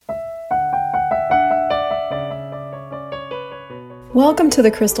Welcome to the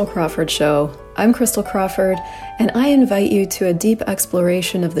Crystal Crawford Show. I'm Crystal Crawford, and I invite you to a deep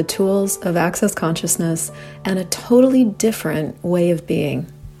exploration of the tools of access consciousness and a totally different way of being.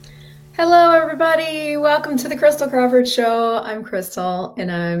 Hello, everybody. Welcome to the Crystal Crawford Show. I'm Crystal,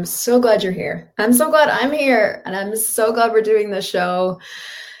 and I'm so glad you're here. I'm so glad I'm here, and I'm so glad we're doing this show.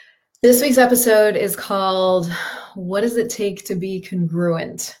 This week's episode is called, What Does It Take to Be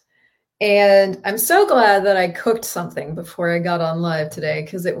Congruent? And I'm so glad that I cooked something before I got on live today,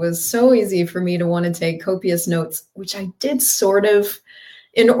 because it was so easy for me to want to take copious notes, which I did sort of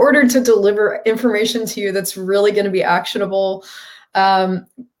in order to deliver information to you that's really going to be actionable. But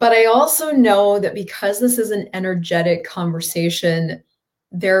I also know that because this is an energetic conversation,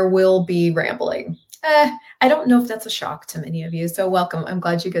 there will be rambling. I don't know if that's a shock to many of you. So welcome. I'm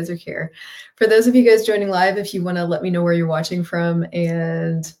glad you guys are here. For those of you guys joining live, if you want to let me know where you're watching from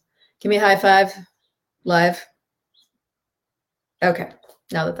and give me a high five live. Okay,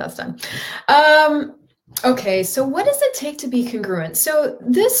 now that that's done. Okay, so what does it take to be congruent? So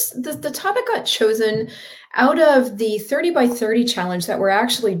the topic got chosen out of the 30 by 30 challenge that we're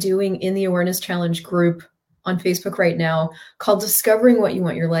actually doing in the Awareness Challenge group on Facebook right now, called Discovering What You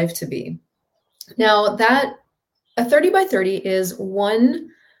Want Your Life to Be. Now, a 30 by 30 is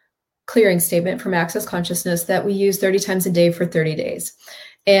one clearing statement from Access Consciousness that we use 30 times a day for 30 days.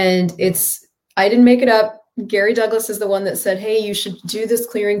 And I didn't make it up. Gary Douglas is the one that said, hey, you should do this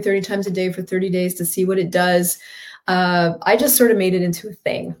clearing 30 times a day for 30 days to see what it does. I just sort of made it into a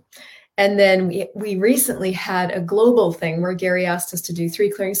thing. And then we recently had a global thing where Gary asked us to do 3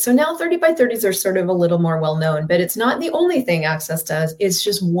 clearings. So now 30 by 30s are sort of a little more well-known, but it's not the only thing Access does. It's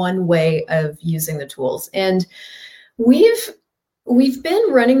just one way of using the tools. And we've been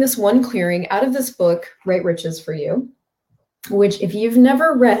running this one clearing out of this book, Right Riches for You, which, if you've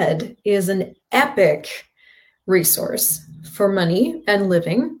never read, is an epic resource for money and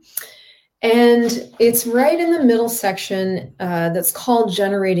living. And it's right in the middle section that's called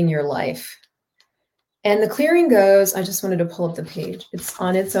Generating Your Life. And the clearing goes, I just wanted to pull up the page. It's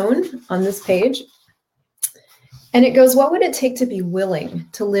on its own on this page. And it goes, what would it take to be willing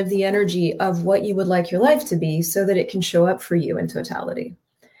to live the energy of what you would like your life to be so that it can show up for you in totality?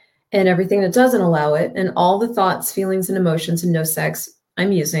 And everything that doesn't allow it, and all the thoughts, feelings, and emotions, and no sex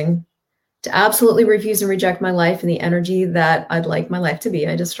I'm using to absolutely refuse and reject my life and the energy that I'd like my life to be.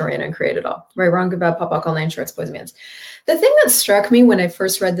 I destroy it and create it all. Right, wrong, good, bad, pop, all, nine shorts, boys, and mans. The thing that struck me when I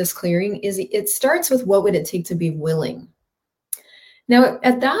first read this clearing is it starts with, what would it take to be willing? Now,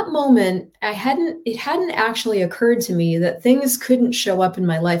 at that moment, it hadn't actually occurred to me that things couldn't show up in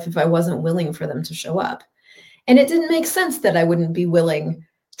my life if I wasn't willing for them to show up. And it didn't make sense that I wouldn't be willing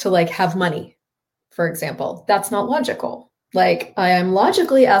to have money, for example. That's not logical. I am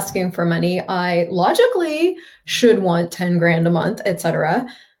logically asking for money. I logically should want 10 grand a month, etc.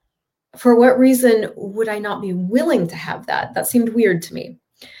 For what reason would I not be willing to have that? That seemed weird to me.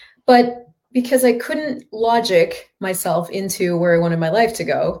 But because I couldn't logic myself into where I wanted my life to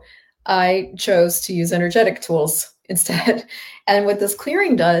go, I chose to use energetic tools instead. And what this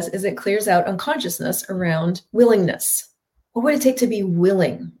clearing does is it clears out unconsciousness around willingness. What would it take to be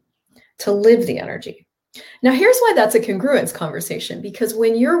willing to live the energy? Now, here's why that's a congruence conversation, because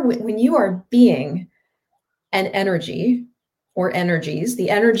when you are being an energy or energies, the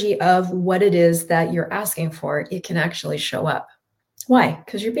energy of what it is that you're asking for, it can actually show up. Why?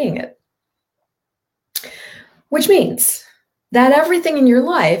 Because you're being it. Which means that everything in your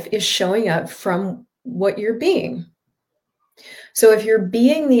life is showing up from what you're being. So if you're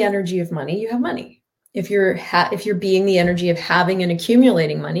being the energy of money, you have money. If you're being the energy of having and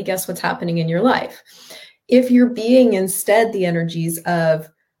accumulating money, guess what's happening in your life? If you're being instead the energies of,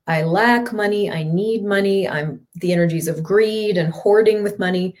 I lack money, I need money, I'm the energies of greed and hoarding with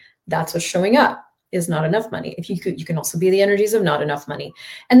money, that's what's showing up, is not enough money. If you can also be the energies of not enough money.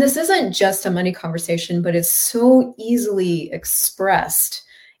 And this isn't just a money conversation, but it's so easily expressed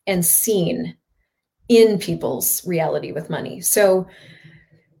and seen in people's reality with money. So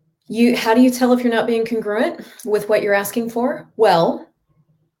how do you tell if you're not being congruent with what you're asking for? Well,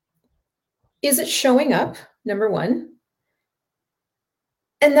 is it showing up? Number one.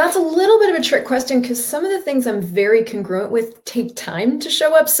 And that's a little bit of a trick question, because some of the things I'm very congruent with take time to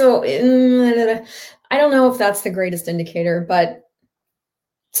show up. So I don't know if that's the greatest indicator, but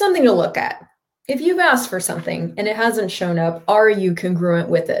something to look at. If you've asked for something and it hasn't shown up, are you congruent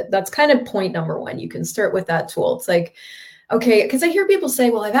with it? That's kind of point number one. You can start with that tool. It's like, okay, because I hear people say,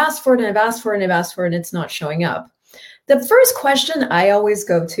 well, I've asked for it and I've asked for it and I've asked for it and it's not showing up. The first question I always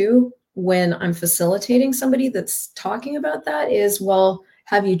go to when I'm facilitating somebody that's talking about that is, well,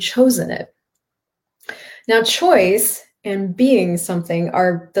 have you chosen it? Now, choice and being something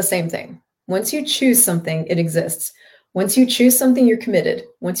are the same thing. Once you choose something, it exists. Once you choose something, you're committed.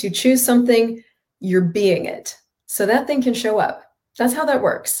 Once you choose something, you're being it. So that thing can show up. That's how that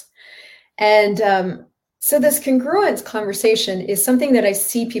works. And so this congruence conversation is something that I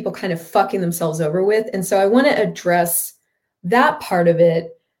see people kind of fucking themselves over with. And so I want to address that part of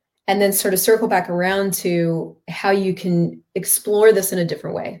it and then sort of circle back around to how you can explore this in a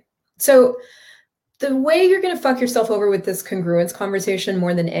different way. So the way you're going to fuck yourself over with this congruence conversation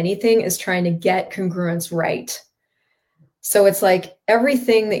more than anything is trying to get congruence right. So it's like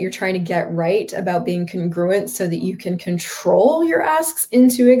everything that you're trying to get right about being congruent so that you can control your asks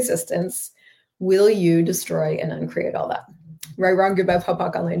into existence. Will you destroy and uncreate all that? Right, wrong, goodbye, pop,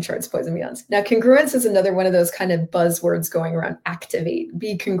 pop, online charts, poison beyonds. Now, congruence is another one of those kind of buzzwords going around. Activate,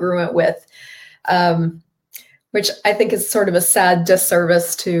 be congruent with, which I think is sort of a sad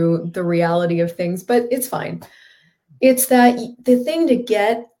disservice to the reality of things, but it's fine. It's that the thing to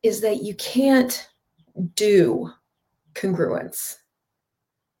get is that you can't do congruence.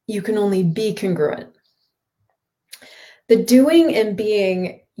 You can only be congruent. The doing and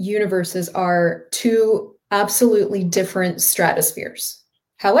being universes are two absolutely different stratospheres.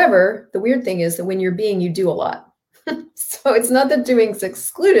 However, the weird thing is that when you're being, you do a lot. So it's not that doing's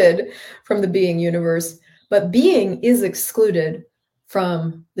excluded from the being universe, but being is excluded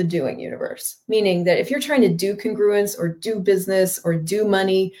from the doing universe. Meaning that if you're trying to do congruence or do business or do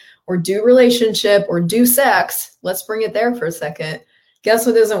money or do relationship or do sex, let's bring it there for a second. Guess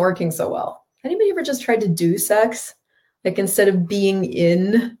what isn't working so well? Anybody ever just tried to do sex? Like instead of being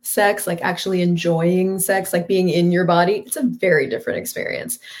in sex, like actually enjoying sex, like being in your body, it's a very different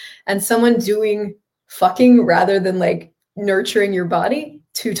experience. And someone doing fucking rather than like nurturing your body,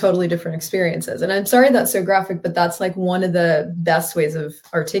 two totally different experiences. And I'm sorry that's so graphic, but that's like one of the best ways of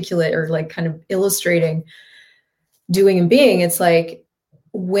articulate or like kind of illustrating doing and being. It's like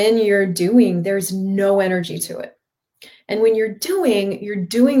when you're doing, there's no energy to it. And when you're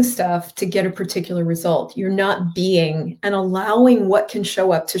doing stuff to get a particular result. You're not being and allowing what can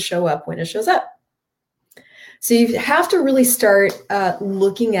show up to show up when it shows up. So you have to really start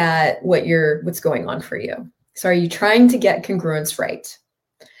looking at what's going on for you. So are you trying to get congruence right?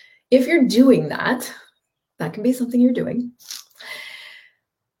 If you're doing that can be something you're doing.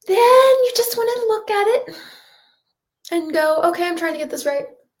 Then you just want to look at it and go, okay, I'm trying to get this right.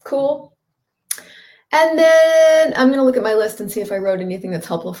 Cool. And then I'm going to look at my list and see if I wrote anything that's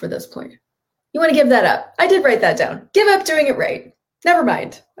helpful for this point. You want to give that up. I did write that down. Give up doing it right. Never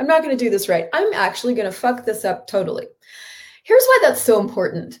mind. I'm not going to do this right. I'm actually going to fuck this up totally. Here's why that's so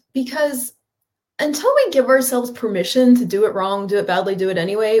important. Because until we give ourselves permission to do it wrong, do it badly, do it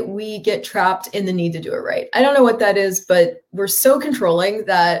anyway, we get trapped in the need to do it right. I don't know what that is, but we're so controlling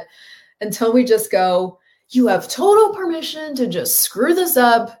that until we just go, you have total permission to just screw this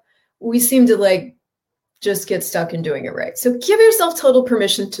up, we seem to like just get stuck in doing it right. So give yourself total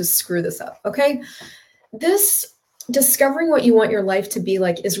permission to screw this up, okay? This discovering what you want your life to be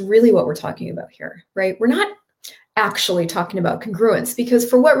like is really what we're talking about here, right? We're not actually talking about congruence because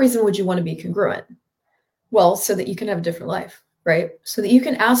for what reason would you want to be congruent? Well, so that you can have a different life, right? So that you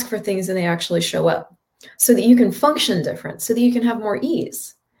can ask for things and they actually show up. So that you can function different, so that you can have more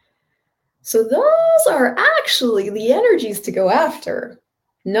ease. So those are actually the energies to go after,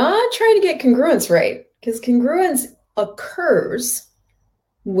 not trying to get congruence right. Because congruence occurs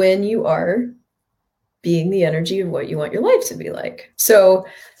when you are being the energy of what you want your life to be like. So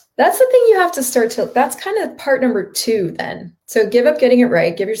that's the thing you have to start to, that's kind of part number 2 then. So give up getting it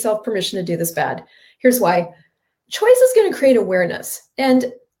right. Give yourself permission to do this bad. Here's why. Choice is going to create awareness.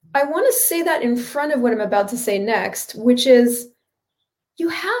 And I want to say that in front of what I'm about to say next, which is you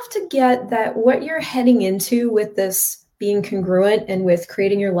have to get that what you're heading into with this being congruent and with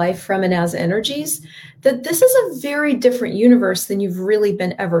creating your life from and as energies, that this is a very different universe than you've really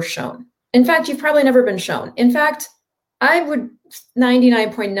been ever shown. In fact, you've probably never been shown. In fact, I would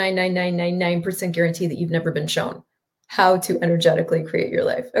 99.99999% guarantee that you've never been shown how to energetically create your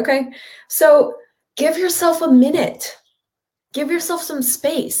life, okay? So give yourself a minute. Give yourself some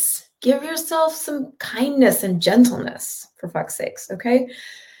space. Give yourself some kindness and gentleness, for fuck's sakes, okay?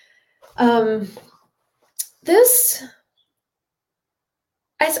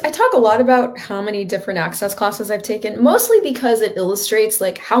 I talk a lot about how many different access classes I've taken, mostly because it illustrates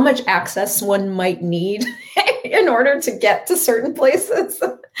like how much access one might need in order to get to certain places.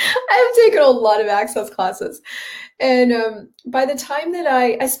 I've taken a lot of access classes. And by the time that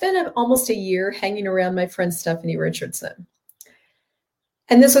I spent almost a year hanging around my friend Stephanie Richardson.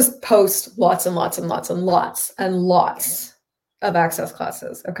 And this was post lots and lots and lots and lots and lots of access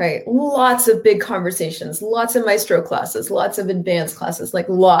classes. Okay. Lots of big conversations, lots of maestro classes, lots of advanced classes, like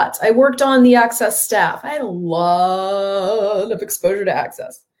lots. I worked on the access staff. I had a lot of exposure to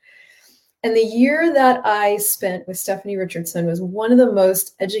access. And the year that I spent with Stephanie Richardson was one of the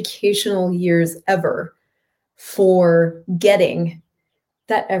most educational years ever for getting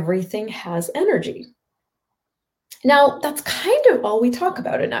that everything has energy. Now, that's kind of all we talk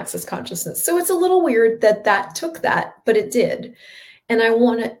about in access consciousness. So it's a little weird that that took that, but it did. And I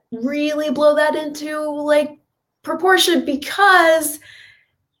want to really blow that into like proportion, because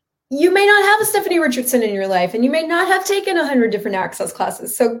you may not have a Stephanie Richardson in your life, and you may not have taken 100 different access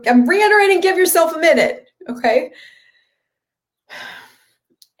classes. So I'm reiterating, give yourself a minute, okay?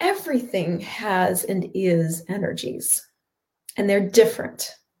 Everything has and is energies, and they're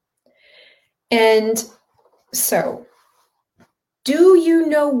different. And so, do you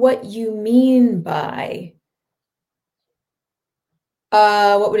know what you mean by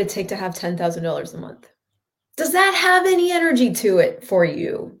what would it take to have $10,000 a month? Does that have any energy to it for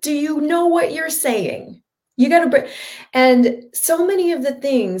you? Do you know what you're saying? You got to, and so many of the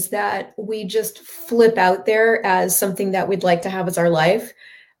things that we just flip out there as something that we'd like to have as our life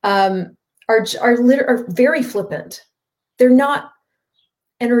are very flippant. They're not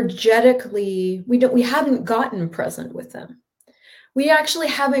energetically, we haven't gotten present with them. We actually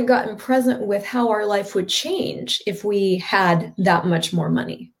haven't gotten present with how our life would change if we had that much more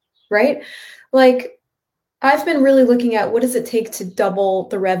money, right? Like, I've been really looking at what does it take to double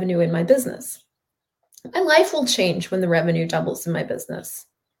the revenue in my business. My life will change when the revenue doubles in my business.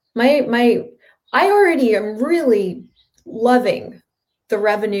 I already am really loving the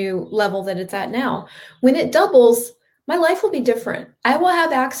revenue level that it's at now. When it doubles, my life will be different. I will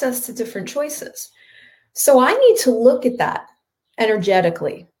have access to different choices. So I need to look at that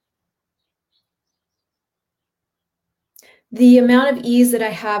energetically. The amount of ease that I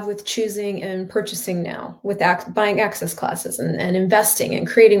have with choosing and purchasing now, with buying access classes and investing and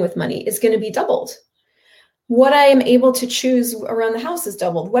creating with money, is going to be doubled. What I am able to choose around the house is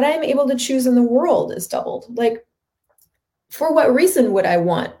doubled. What I am able to choose in the world is doubled. Like, for what reason would I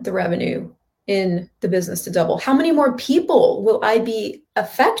want the revenue in the business to double? How many more people will I be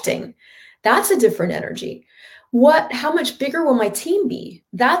affecting? That's a different energy. How much bigger will my team be?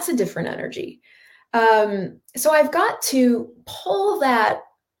 That's a different energy. So I've got to pull that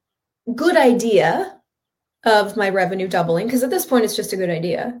good idea of my revenue doubling, because at this point it's just a good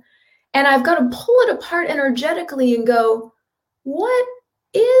idea. And I've got to pull it apart energetically and go, what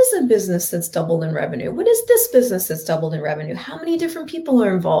is a business that's doubled in revenue? What is this business that's doubled in revenue? How many different people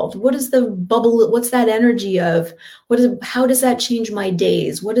are involved? What is the bubble? What's that energy of? How does that change my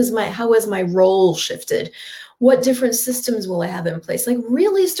days? How has my role shifted? What different systems will I have in place? Like,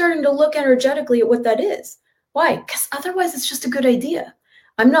 really starting to look energetically at what that is. Why? Because otherwise it's just a good idea.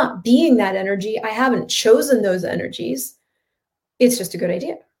 I'm not being that energy. I haven't chosen those energies. It's just a good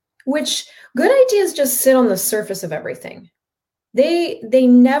idea. Which good ideas just sit on the surface of everything. They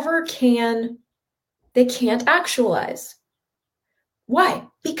can't actualize. Why?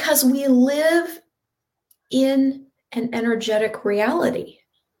 Because we live in an energetic reality.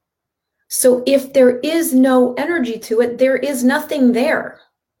 So if there is no energy to it, there is nothing there.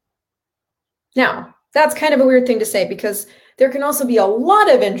 Now, that's kind of a weird thing to say, because there can also be a lot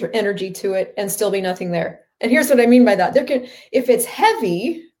of energy to it and still be nothing there. And here's what I mean by that. If it's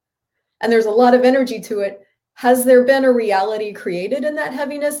heavy and there's a lot of energy to it, has there been a reality created in that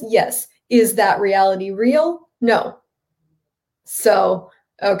heaviness? Yes. Is that reality real? No. So,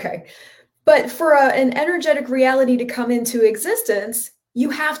 okay. But for an energetic reality to come into existence, you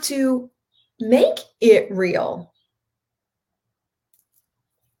have to make it real.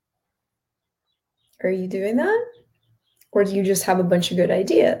 Are you doing that? Or do you just have a bunch of good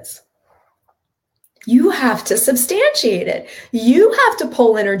ideas? You have to substantiate it. You have to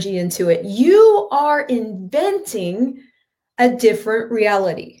pull energy into it. You are inventing a different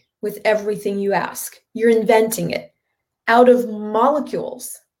reality with everything you ask. You're inventing it out of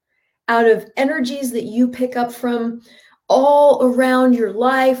molecules, out of energies that you pick up from all around your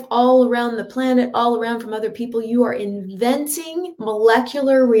life, all around the planet, all around from other people. You are inventing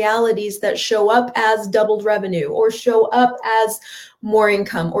molecular realities that show up as doubled revenue, or show up as more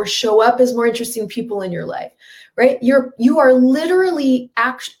income, or show up as more interesting people in your life, right? You are literally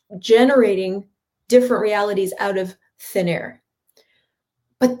generating different realities out of thin air.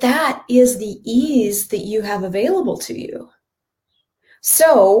 But that is the ease that you have available to you.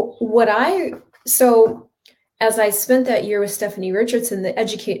 So as I spent that year with Stephanie Richardson,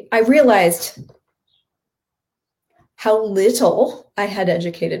 I realized how little I had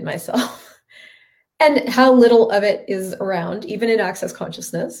educated myself. and how little of it is around, even in access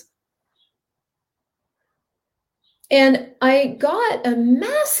consciousness. And I got a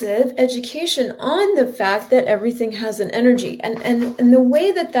massive education on the fact that everything has an energy. And the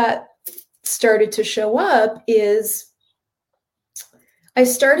way that started to show up is I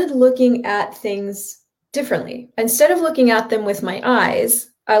started looking at things differently. Instead of looking at them with my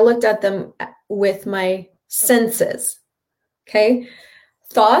eyes, I looked at them with my senses. Okay?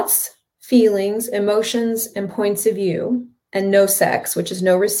 Thoughts, feelings, emotions, and points of view, and no sex, which is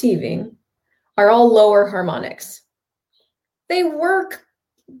no receiving, are all lower harmonics. They work,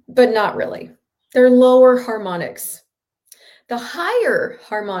 but not really. They're lower harmonics. The higher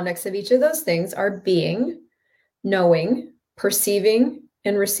harmonics of each of those things are being, knowing, perceiving,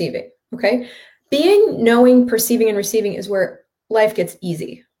 and receiving. Okay? Being, knowing, perceiving, and receiving is where life gets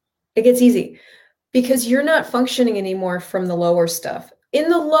easy. It gets easy because you're not functioning anymore from the lower stuff. In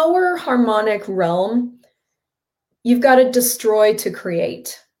the lower harmonic realm, you've got to destroy to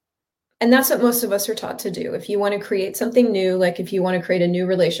create. And that's what most of us are taught to do. If you want to create something new, like if you want to create a new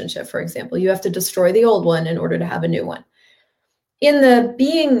relationship, for example, you have to destroy the old one in order to have a new one. In the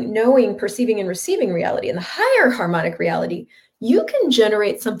being, knowing, perceiving, and receiving reality, in the higher harmonic reality, you can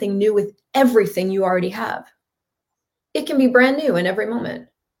generate something new with everything you already have. It can be brand new in every moment.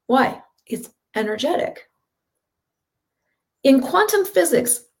 Why? It's energetic. In quantum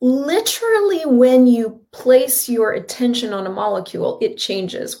physics, literally when you place your attention on a molecule, it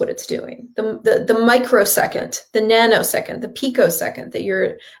changes what it's doing. The microsecond, the nanosecond, the picosecond that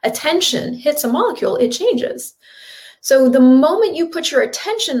your attention hits a molecule, it changes. So the moment you put your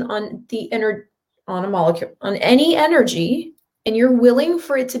attention on on a molecule, on any energy, and you're willing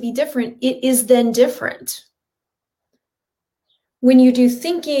for it to be different, it is then different. When you do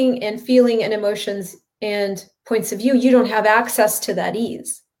thinking and feeling and emotions and points of view, you don't have access to that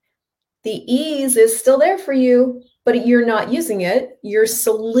ease. The ease is still there for you, but you're not using it. You're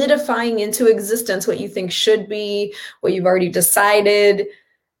solidifying into existence what you think should be, what you've already decided,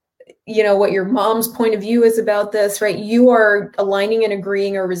 what your mom's point of view is about this, right? You are aligning and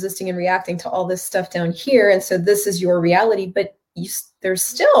agreeing or resisting and reacting to all this stuff down here. And so this is your reality, but there's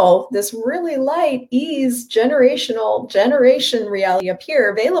still this really light ease generation reality up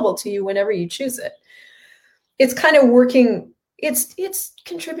here available to you whenever you choose it. It's kind of working. It's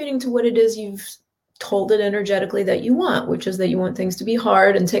contributing to what it is you've told it energetically that you want, which is that you want things to be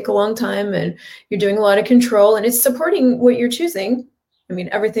hard and take a long time, and you're doing a lot of control, and it's supporting what you're choosing. I mean,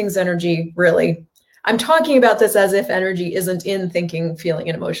 everything's energy, really. I'm talking about this as if energy isn't in thinking, feeling,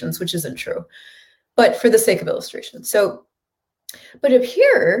 and emotions, which isn't true, but for the sake of illustration. But up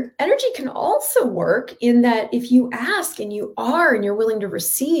here, energy can also work in that if you ask and you're willing to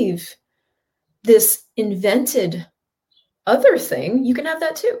receive this invented other thing, you can have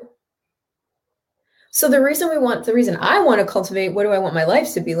that too. So the reason I want to cultivate, what do I want my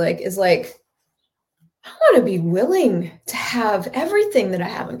life to be like, is like, I want to be willing to have everything that I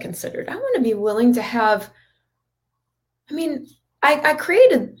haven't considered. I want to be willing to have, I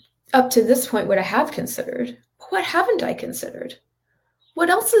created up to this point what I have considered. What haven't I considered? What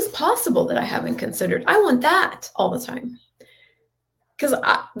else is possible that I haven't considered? I want that all the time. Because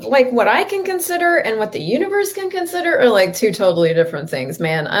what I can consider and what the universe can consider are like two totally different things,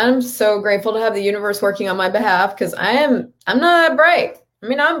 man. I'm so grateful to have the universe working on my behalf because I'm not that bright.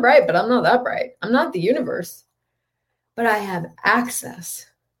 I'm bright, but I'm not that bright. I'm not the universe. But I have access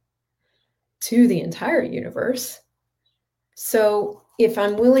to the entire universe. So if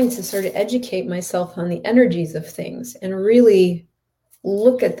I'm willing to sort of educate myself on the energies of things and really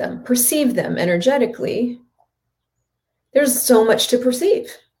look at them, perceive them energetically, there's so much to perceive.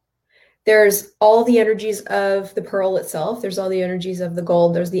 There's all the energies of the pearl itself. There's all the energies of the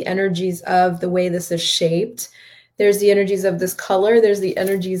gold. There's the energies of the way this is shaped. There's the energies of this color. There's the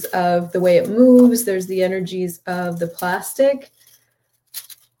energies of the way it moves. There's the energies of the plastic.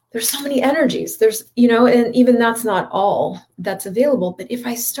 There's so many energies. And even that's not all that's available. But if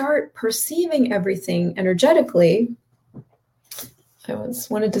I start perceiving everything energetically, I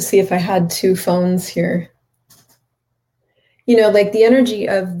wanted to see if I had two phones here. Like the energy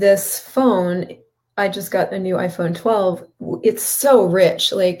of this phone, I just got a new iPhone 12. It's so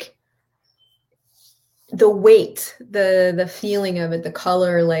rich, like the weight, the feeling of it, the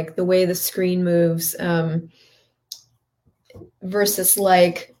color, like the way the screen moves, versus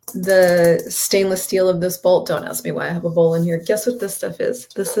like the stainless steel of this bolt. Don't ask me why I have a bowl in here. Guess what this stuff is?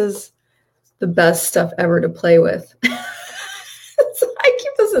 This is the best stuff ever to play with. I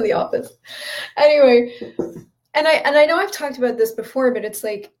keep this in the office. Anyway, and I know I've talked about this before, but it's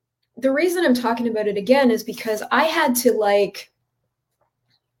like the reason I'm talking about it again is because I had to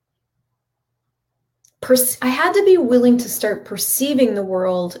I had to be willing to start perceiving the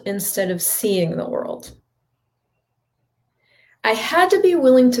world instead of seeing the world. I had to be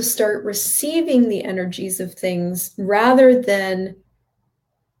willing to start receiving the energies of things rather than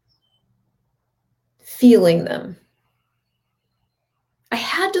feeling them. I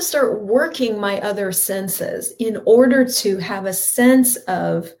had to start working my other senses in order to have a sense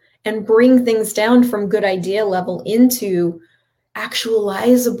of and bring things down from good idea level into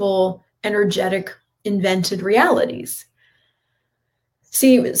actualizable, energetic, invented realities.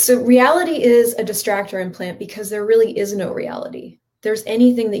 See, so reality is a distractor implant because there really is no reality. There's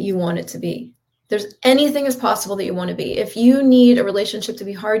anything that you want it to be. There's anything as possible that you want to be. If you need a relationship to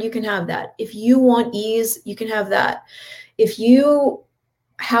be hard, you can have that. If you want ease, you can have that. If you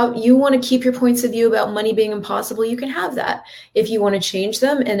want to keep your points of view about money being impossible, you can have that. If you want to change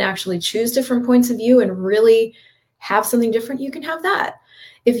them and actually choose different points of view and really have something different, you can have that.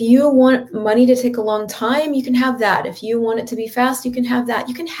 If you want money to take a long time, you can have that. If you want it to be fast, you can have that.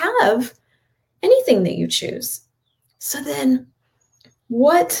 You can have anything that you choose. So then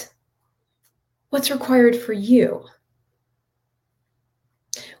what's required for you?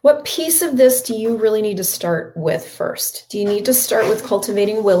 What piece of this do you really need to start with first? Do you need to start with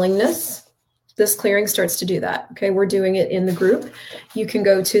cultivating willingness? This clearing starts to do that. Okay, we're doing it in the group. You can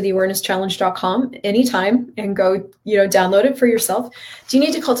go to theawareness.challenge.com anytime and go, download it for yourself. Do you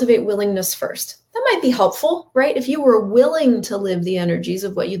need to cultivate willingness first? That might be helpful, right? If you were willing to live the energies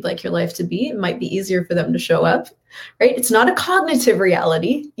of what you'd like your life to be, it might be easier for them to show up, right? It's not a cognitive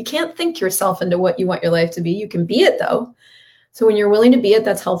reality. You can't think yourself into what you want your life to be. You can be it though. So when you're willing to be it,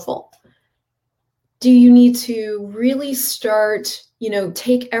 that's helpful. Do you need to really start,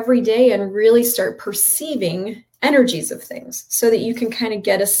 take every day and really start perceiving energies of things so that you can kind of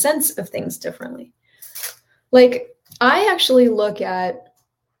get a sense of things differently? Like I actually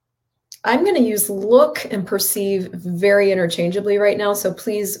I'm going to use look and perceive very interchangeably right now. So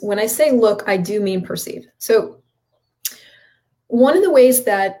please, when I say look, I do mean perceive. So one of the ways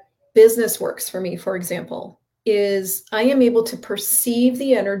that business works for me, for example, is I am able to perceive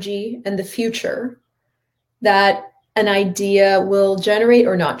the energy and the future that an idea will generate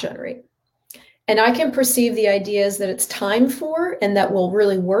or not generate. And I can perceive the ideas that it's time for and that will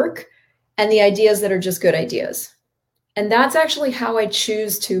really work, and the ideas that are just good ideas. And that's actually how I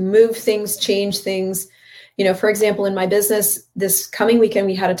choose to move things, change things. For example, in my business, this coming weekend,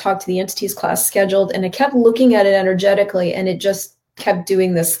 we had a talk to the entities class scheduled, and I kept looking at it energetically, and it just kept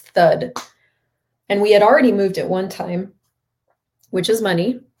doing this thud. And we had already moved it one time, which is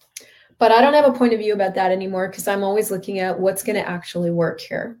money. But I don't have a point of view about that anymore because I'm always looking at what's going to actually work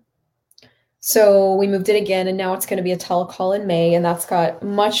here. So we moved it again, and now it's going to be a telecall in May, and that's got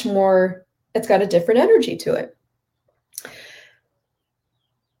it's got a different energy to it.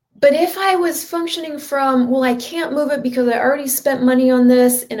 But if I was functioning from, well, I can't move it because I already spent money on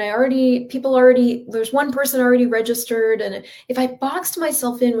this, and there's one person already registered, and if I boxed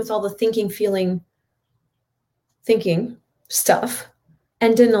myself in with all the thinking stuff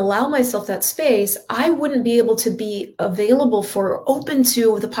and didn't allow myself that space, I wouldn't be able to be available for or open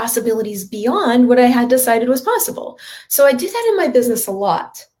to the possibilities beyond what I had decided was possible. So I do that in my business a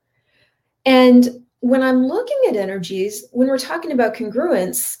lot. And when I'm looking at energies, when we're talking about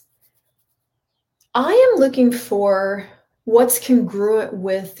congruence, I am looking for what's congruent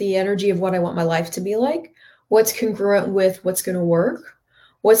with the energy of what I want my life to be like, what's congruent with what's going to work,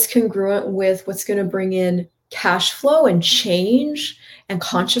 what's congruent with what's going to bring in cash flow and change and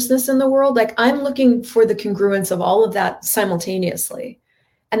consciousness in the world. Like I'm looking for the congruence of all of that simultaneously.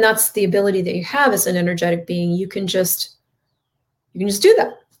 And that's the ability that you have as an energetic being. You can just do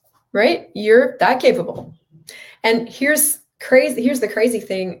that, right? You're that capable. And here's the crazy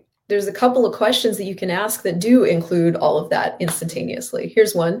thing. There's a couple of questions that you can ask that do include all of that instantaneously.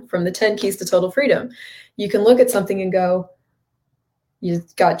 Here's one from the 10 Keys to Total Freedom. You can look at something and go,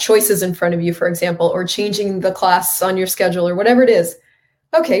 you've got choices in front of you, for example, or changing the class on your schedule or whatever it is.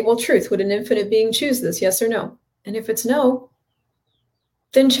 Okay, well, truth, would an infinite being choose this? Yes or no? And if it's no,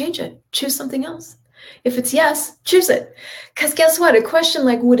 then change it. Choose something else. If it's yes, choose it. Because guess what? A question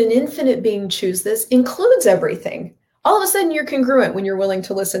like, would an infinite being choose this, includes everything. All of a sudden, you're congruent when you're willing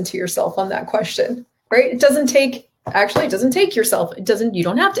to listen to yourself on that question, right? It doesn't take yourself. You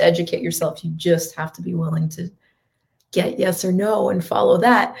don't have to educate yourself. You just have to be willing to get yes or no and follow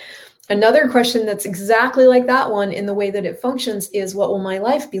that. Another question that's exactly like that one in the way that it functions is, what will my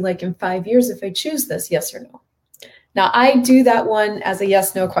life be like in 5 years if I choose this, yes or no? Now, I do that one as a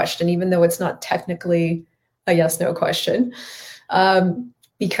yes-no question, even though it's not technically a yes-no question,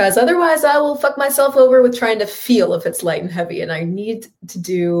 because otherwise I will fuck myself over with trying to feel if it's light and heavy. And I need to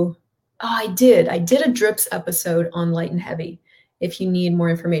do I did a drips episode on light and heavy. If you need more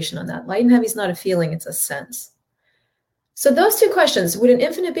information on that, light and heavy is not a feeling, it's a sense. So those two questions, would an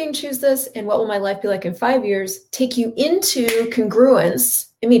infinite being choose this, and what will my life be like in 5 years, take you into congruence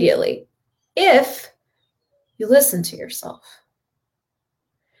immediately if you listen to yourself.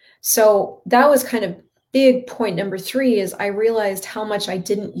 So that was kind of big point number 3, is I realized how much I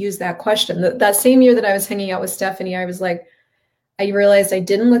didn't use that question. That same year that I was hanging out with Stephanie, I was like, I realized I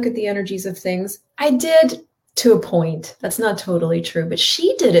didn't look at the energies of things. I did to a point. That's not totally true, but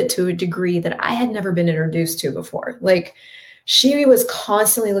she did it to a degree that I had never been introduced to before. Like, she was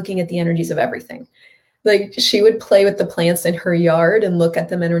constantly looking at the energies of everything. Like, she would play with the plants in her yard and look at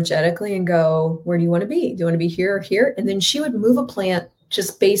them energetically and go, where do you want to be? Do you want to be here or here? And then she would move a plant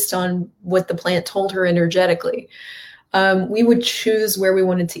just based on what the plant told her energetically. We would choose where we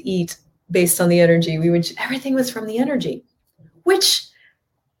wanted to eat based on the energy. Everything was from the energy, which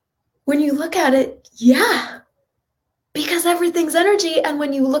when you look at it, yeah, because everything's energy. And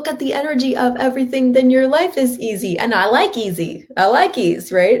when you look at the energy of everything, then your life is easy. And I like easy. I like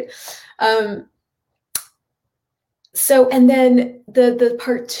ease, right? So, and then the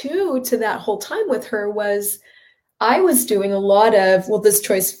part 2 to that whole time with her was, I was doing a lot of, well, this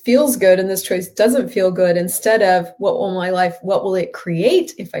choice feels good and this choice doesn't feel good, instead of what will it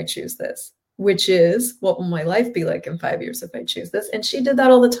create if I choose this? Which is, what will my life be like in 5 years if I choose this? And she did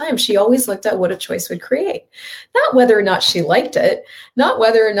that all the time. She always looked at what a choice would create, not whether or not she liked it, not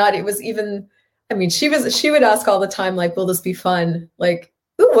whether or not it was even, I mean, she would ask all the time, like, will this be fun? Like,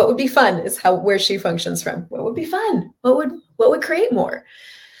 ooh, what would be fun is where she functions from. What would be fun? What would create more?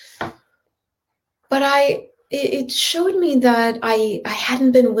 But it showed me that I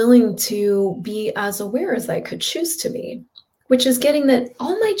hadn't been willing to be as aware as I could choose to be, which is getting that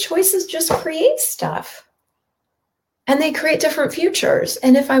all my choices just create stuff. And they create different futures.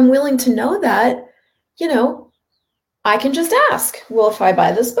 And if I'm willing to know that, I can just ask, well, if I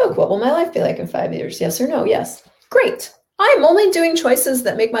buy this book, what will my life be like in 5 years? Yes or no? Yes. Great. I'm only doing choices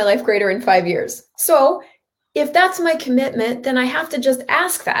that make my life greater in 5 years. So if that's my commitment, then I have to just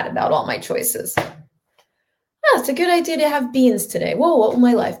ask that about all my choices. Yeah, it's a good idea to have beans today. Well, what will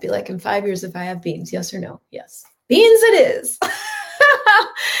my life be like in 5 years if I have beans? Yes or no? Yes. Beans it is.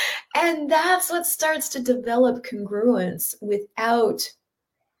 And that's what starts to develop congruence without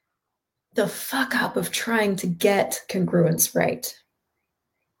the fuck up of trying to get congruence right.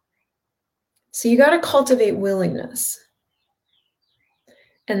 So you got to cultivate willingness.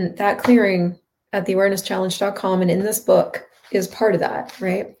 And that clearing at theawarenesschallenge.com and in this book is part of that,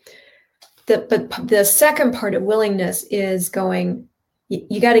 right? But the second part of willingness is going,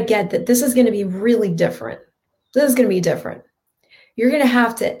 you got to get that this is going to be really different. This is going to be different. You're going to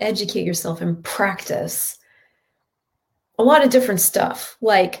have to educate yourself and practice a lot of different stuff,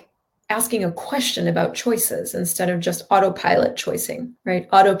 like asking a question about choices instead of just autopilot choicing, right?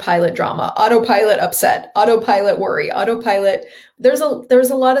 Autopilot drama, autopilot upset, autopilot worry, autopilot. There's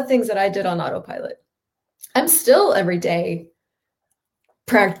a lot of things that I did on autopilot. I'm still every day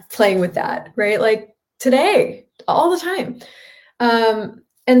playing with that, right? Like today, all the time.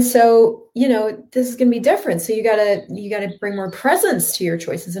 And so, this is going to be different. So you gotta bring more presence to your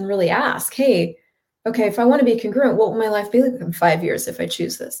choices and really ask, hey, okay, if I want to be congruent, what will my life be like in 5 years if I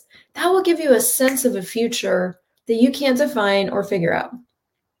choose this? That will give you a sense of a future that you can't define or figure out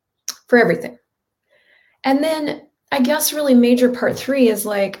for everything. And then I guess really major part 3 is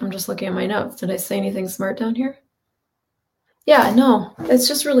like, I'm just looking at my notes. Did I say anything smart down here? Yeah, no, it's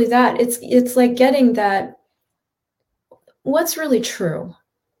just really that. It's like getting that, what's really true?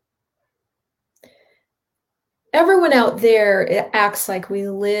 Everyone out there acts like we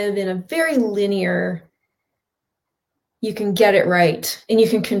live in a very linear, you can get it right and you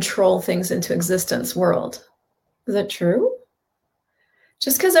can control things into existence world. Is that true?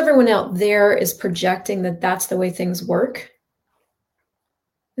 Just because everyone out there is projecting that that's the way things work,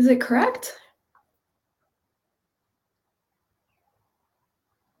 is it correct?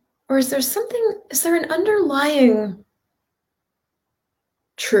 Or is there an underlying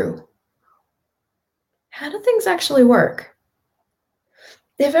true? How do things actually work?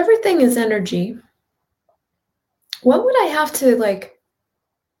 If everything is energy, what would I have to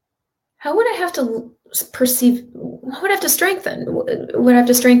how would I have to perceive? What would I have to strengthen? Would I have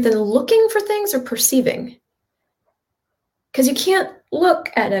to strengthen looking for things or perceiving? Because you can't look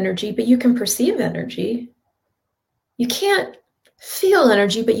at energy, but you can perceive energy. You can't feel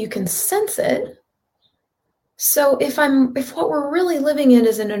energy, but you can sense it. So if what we're really living in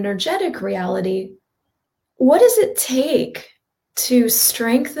is an energetic reality, what does it take to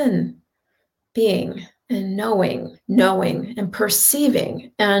strengthen being and knowing and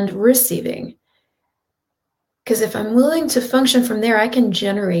perceiving and receiving. Because if I'm willing to function from there, I can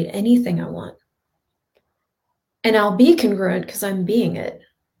generate anything I want. And I'll be congruent because I'm being it.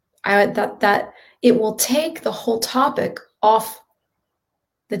 That it will take the whole topic off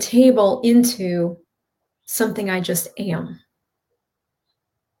the table into something I just am.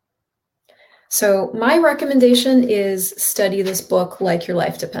 So my recommendation is study this book like your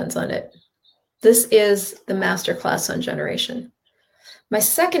life depends on it. This is the masterclass on generation. My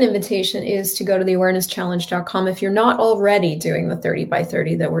second invitation is to go to theawareness-challenge.com. If you're not already doing the 30 by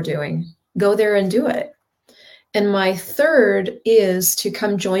 30 that we're doing, go there and do it. And my third is to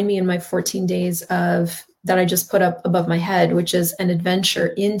come join me in my 14 days of that I just put up above my head, which is an adventure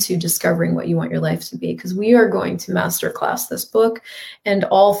into discovering what you want your life to be. Because we are going to masterclass this book and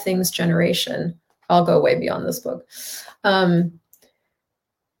all things generation. I'll go way beyond this book.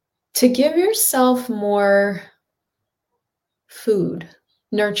 To give yourself more food,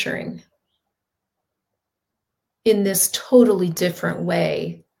 nurturing in this totally different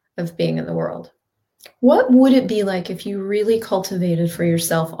way of being in the world. What would it be like if you really cultivated for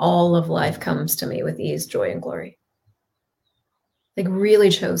yourself all of life comes to me with ease, joy, and glory? Like really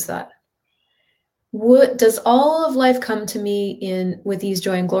chose that. What does all of life come to me in with ease,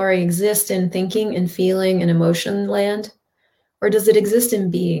 joy, and glory exist in thinking and feeling and emotion land? Or does it exist in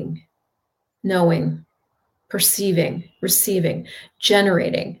being, knowing, perceiving, receiving,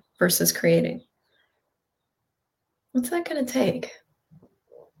 generating versus creating? What's that going to take?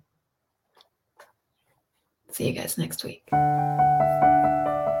 See you guys next week.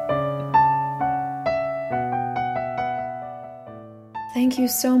 Thank you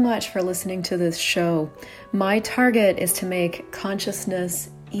so much for listening to this show. My target is to make consciousness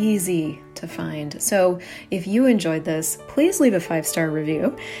easy to find. So if you enjoyed this, please leave a 5-star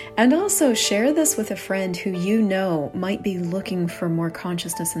review and also share this with a friend who you know might be looking for more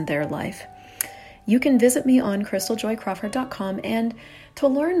consciousness in their life. You can visit me on crystaljoycrawford.com, and to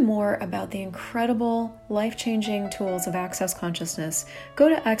learn more about the incredible life-changing tools of Access Consciousness, go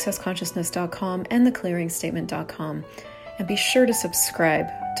to accessconsciousness.com and theclearingstatement.com, and be sure to subscribe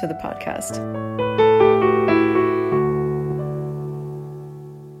to the podcast.